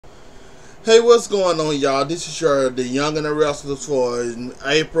Hey, what's going on, y'all? This is the Young and the Restless for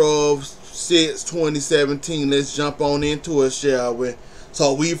April 6, 2017. Let's jump on into it, shall we?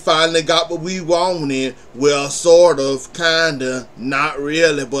 So we finally got what we wanted. Well, sort of, kinda, not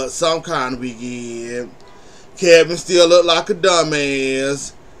really, but some kind we get. Kevin still look like a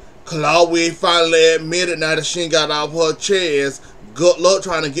dumbass. Chloe finally admitted now that she ain't got off her chest. Good luck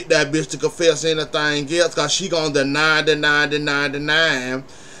trying to get that bitch to confess anything else, cause she gonna deny.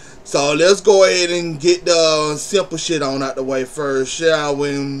 So let's go ahead and get the simple shit on out the way first, shall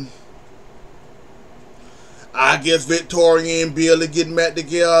we? I guess Victoria and Billy getting back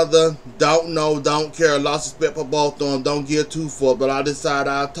together. Don't know, don't care. Lost respect for both of them. Don't give two fuck, but I decided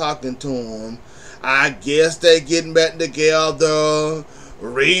I'm talking to them. I guess they getting back together.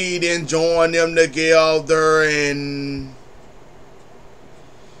 Reed and join them together, and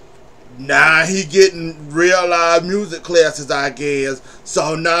now he getting real live music classes, I guess.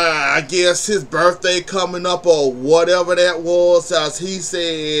 So now I guess his birthday coming up or whatever that was, as he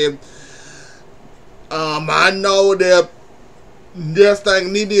said, I know that this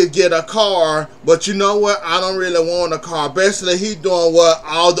thing need to get a car, but you know what? I don't really want a car. Basically, he doing what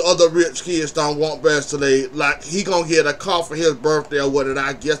all the other rich kids don't want, basically. Like, he gonna get a car for his birthday or what, and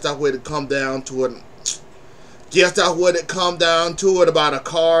I guess that's where it come down to it. Guess that's what it come down to it, about a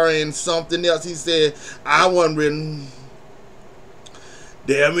car and something else. He said, I wasn't written.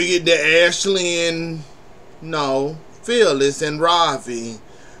 Then we get to Ashley and, no, Phyllis and Ravi.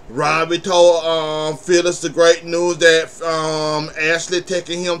 Ravi told Phyllis the great news that Ashley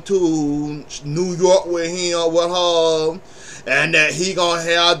taking him to New York with her, and that he gonna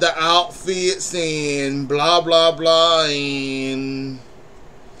have the outfits and blah blah blah, and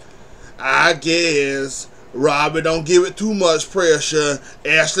I guess Robbie don't give it too much pressure.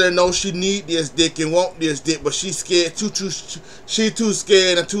 Ashley knows she need this dick and want this dick, but she scared she too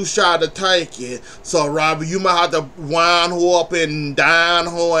scared and too shy to take it. So Robbie, you might have to wind her up and dine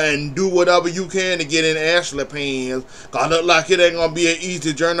her and do whatever you can to get in Ashley pants. Cause look like it ain't gonna be an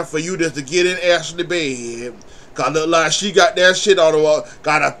easy journey for you just to get in Ashley bed. Cause look like she got that shit on the wall.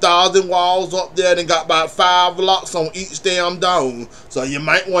 Got 1,000 walls up there and got about 5 locks on each damn door. So you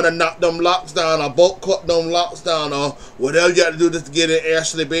might want to knock them locks down or bolt cut them locks down or whatever you got to do just to get in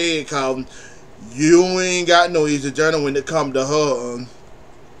Ashley bed. Cause you ain't got no easy journey when it come to her.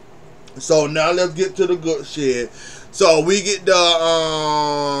 So now let's get to the good shit. So we get the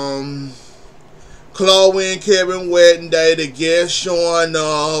Chloe and Kevin wedding day. The guests showing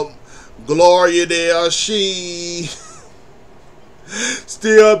up. Gloria there, she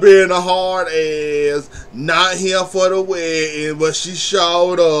still being a hard ass, not here for the wedding, but she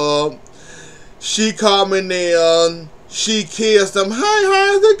showed up. She coming in, she kissed him. Hey,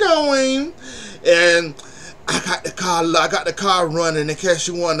 how's it going? And I got the car running in case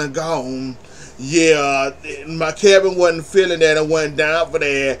you wanna go. Yeah, my Kevin wasn't feeling that and went down for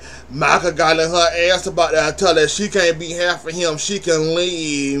that. Micah got in her ass about that. I tell her she can't be half of him, she can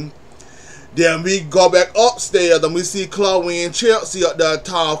leave. Then we go back upstairs and we see Chloe and Chelsea up there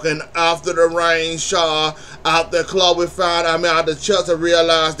talking after the rain shower. After Chloe after Chelsea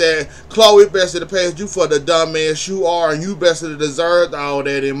realized that Chloe basically pays you for the dumb ass you are, and you basically deserve all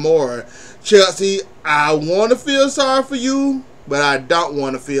that and more. Chelsea, I want to feel sorry for you, but I don't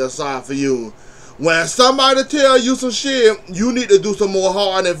want to feel sorry for you. When somebody tell you some shit, you need to do some more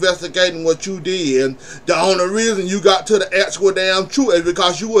hard investigating what you did. The only reason you got to the actual damn truth is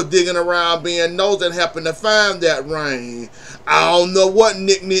because you were digging around being nosy and happened to find that ring. I don't know what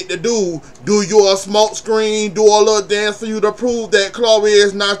Nick need to do. Do you a smoke screen? Do a little dance for you to prove that Chloe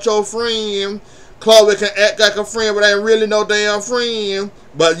is not your friend? Chloe can act like a friend, but ain't really no damn friend.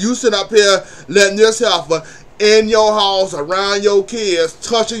 But you sit up here letting this helper in your house, around your kids,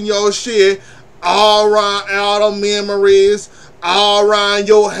 touching your shit, all around all the memories, all around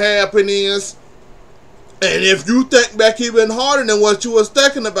your happiness. And if you think back even harder than what you was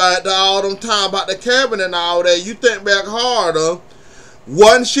thinking about all them time about the cabin and all that, you think back harder.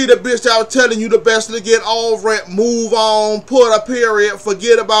 Wasn't she the bitch that was telling you the best to get over it, move on, put a period,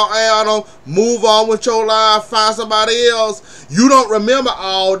 forget about Adam, move on with your life, find somebody else? You don't remember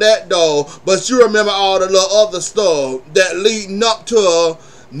all that though, but you remember all the little other stuff that leading up to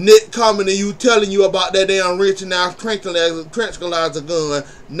Nick coming to you telling you about that damn reaching out tranquilizer gun.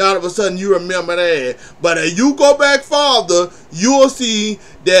 Now all of a sudden you remember that. But if you go back farther, you'll see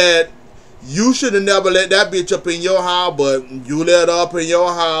that you should have never let that bitch up in your house, but you let her up in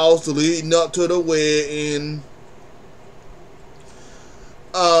your house leading up to the wedding.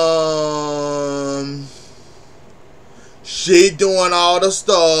 She doing all the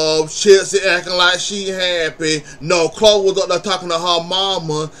stuff. Chelsea acting like she happy. No, Chloe was up there talking to her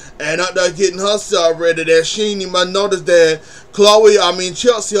mama and up there getting herself ready. That she ain't even noticed that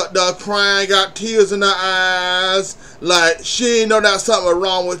Chelsea up there crying, got tears in her eyes. Like, she ain't know that something was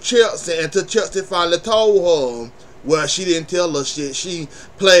wrong with Chelsea until Chelsea finally told her. Well, she didn't tell her shit. She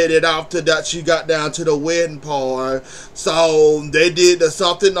played it off to that she got down to the wedding part. So they did the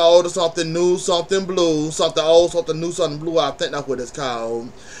something old, something new, something blue, something old, something new, something blue. I think that's what it's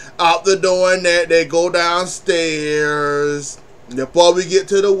called. After doing that, they go downstairs. Before we get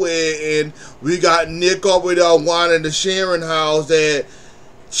to the wedding, we got Nick over there whining the Sharon house that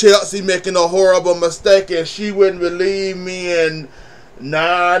Chelsea making a horrible mistake and she wouldn't believe me and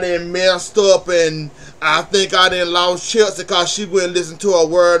I done messed up and I think I done lost Chelsea because she wouldn't listen to a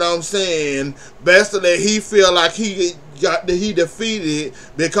word I'm saying. Basically, he feel like he defeated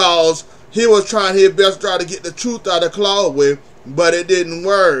because he was trying his best to try to get the truth out of Chloe, but it didn't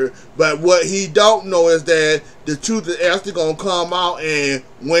work. But what he don't know is that the truth is actually going to come out, and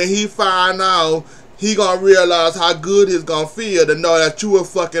when he find out, he gonna realize how good he's gonna feel to know that you were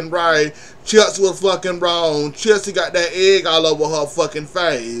fucking right. Chelsea was fucking wrong. Chelsea got that egg all over her fucking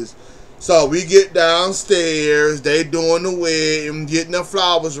face. So we get downstairs. They doing the wedding, getting the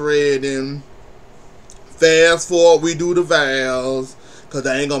flowers ready. Fast forward, we do the vows. Cause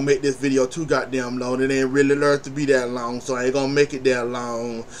I ain't gonna make this video too goddamn long. It ain't really learned to be that long, so I ain't gonna make it that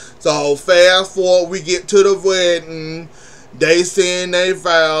long. So fast forward, we get to the wedding. They saying their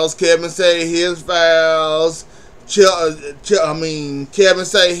vows. Kevin say his vows. Kevin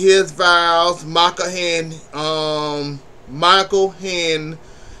say his vows. Michael and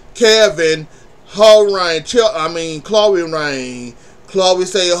Kevin, her ring. Chloe ring. Chloe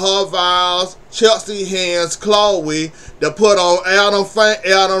say her vows. Chelsea hands Chloe to put on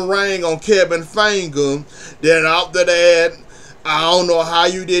Adam ring on Kevin's finger. Then after that, I don't know how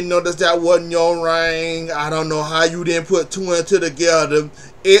you didn't notice that wasn't your ring. I don't know how you didn't put two and two together.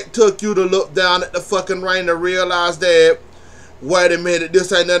 It took you to look down at the fucking ring to realize that, wait a minute,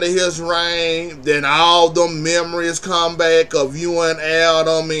 this ain't none of his ring. Then all them memories come back of you and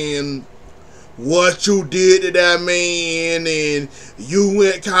Adam and what you did to that man, and you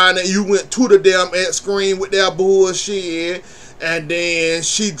went to the damn screen with that bullshit, and then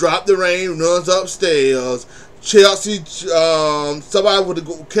she dropped the ring, runs upstairs. Chelsea, Kevin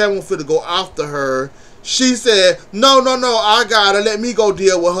was finna go after her. She said, no, I got her. Let me go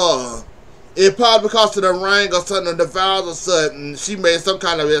deal with her. It probably because of the ring or something, the vows or something. She made some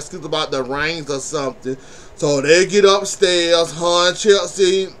kind of excuse about the rings or something. So they get upstairs. Her and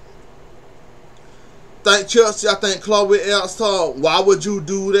Chelsea. I think Chloe asked her, why would you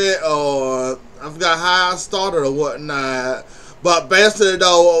do that? Or I forgot how I started or whatnot. But basically,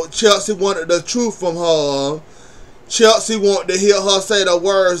 though, Chelsea wanted the truth from her. Chelsea wanted to hear her say the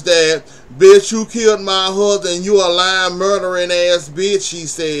words that, bitch, you killed my husband, you a lying, murdering ass bitch, she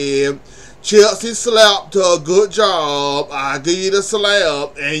said. Chelsea slapped her, good job, I give you the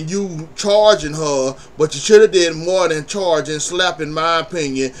slap, and you charging her, but you should have did more than charge and slap in my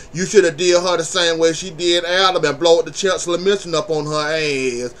opinion. You should have did her the same way she did Adam and blow the Chancellor mission up on her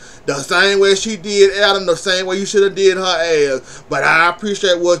ass. The same way she did Adam, the same way you should have did her ass. But I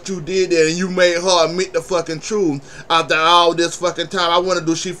appreciate what you did there, and you made her admit the fucking truth. After all this fucking time, I wonder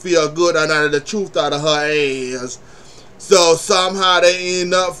do she feel good or not of the truth out of her ass. So somehow they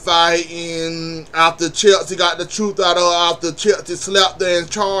end up fighting after Chelsea got the truth out of her, after Chelsea slapped her and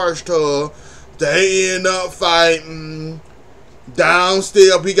charged her. They end up fighting.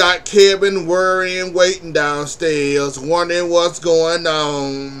 Downstairs, we got Kevin worrying, waiting downstairs, wondering what's going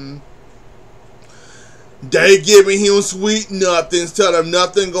on. They giving him sweet nothings, tell him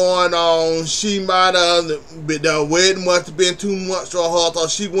nothing going on. She might have, the wedding must have been too much for her, so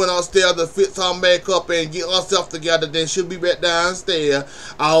she went upstairs to fix her makeup and get herself together, then she'll be back downstairs.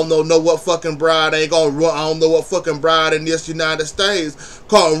 I don't know what fucking bride ain't gonna run, I don't know what fucking bride in this United States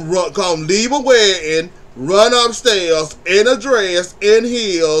come leave a wedding, run upstairs in a dress, in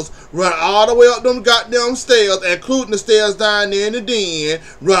heels, run all the way up them goddamn stairs, including the stairs down there in the den,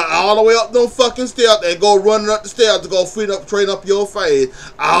 run all the way up them fucking stairs and go running up the stairs to go train up your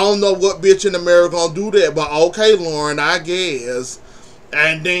face. I don't know what bitch in America gonna do that, but okay, Lauren, I guess.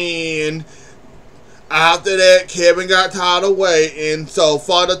 And then after that, Kevin got tired of waiting, so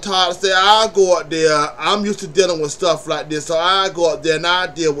Father Todd said, I'll go up there. I'm used to dealing with stuff like this, so I'll go up there and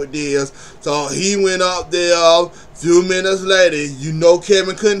I'll deal with this. So he went up there. A few minutes later, you know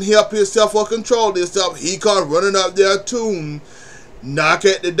Kevin couldn't help himself or control himself. He come running up there too. Knock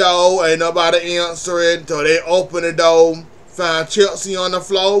at the door, ain't nobody answering, so they open the door. Find Chelsea on the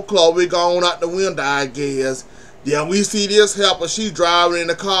floor, Chloe gone out the window, I guess. Then we see this helper, she driving in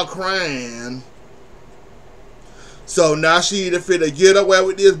the car crying. So now she either finna get away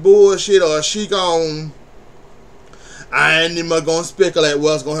with this bullshit or she gon'... I ain't even gonna speculate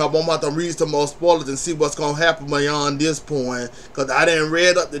what's gonna happen. I'm about to read some more spoilers and see what's gonna happen beyond this point. Cause I didn't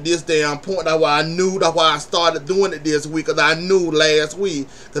read up to this damn point. That's why I knew. That's why I started doing it this week. Cause I knew last week.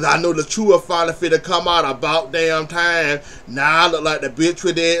 Cause I knew the truth finally finna come out about damn time. Now I look like the bitch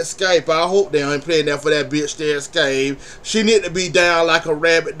with the escape. I hope they ain't playing that for that bitch to escape. She need to be down like a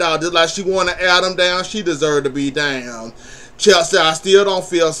rabid dog. Just like she wanna Adam down, she deserve to be down. Chelsea, I still don't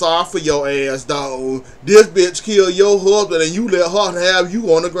feel sorry for your ass, dog. This bitch killed your husband and you let her have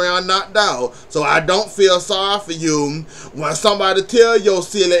you on the ground knocked out. So I don't feel sorry for you. When somebody tell your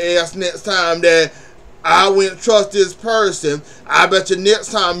silly ass next time that I wouldn't trust this person, I bet you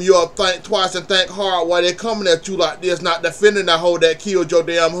next time you'll think twice and think hard why they coming at you like this, not defending that hoe that killed your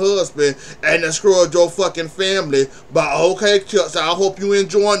damn husband and destroyed your fucking family. But okay, Chelsea, I hope you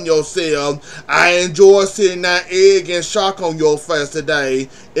enjoying yourself. I enjoyed seeing that egg and shock on your face today.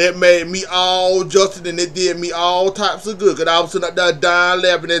 It made me all justed and it did me all types of good, because I was sitting up there dying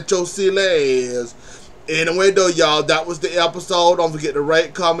laughing at your silly ass. Anyway, though, y'all, that was the episode. Don't forget to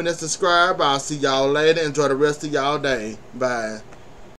rate, comment, and subscribe. I'll see y'all later. Enjoy the rest of y'all day. Bye.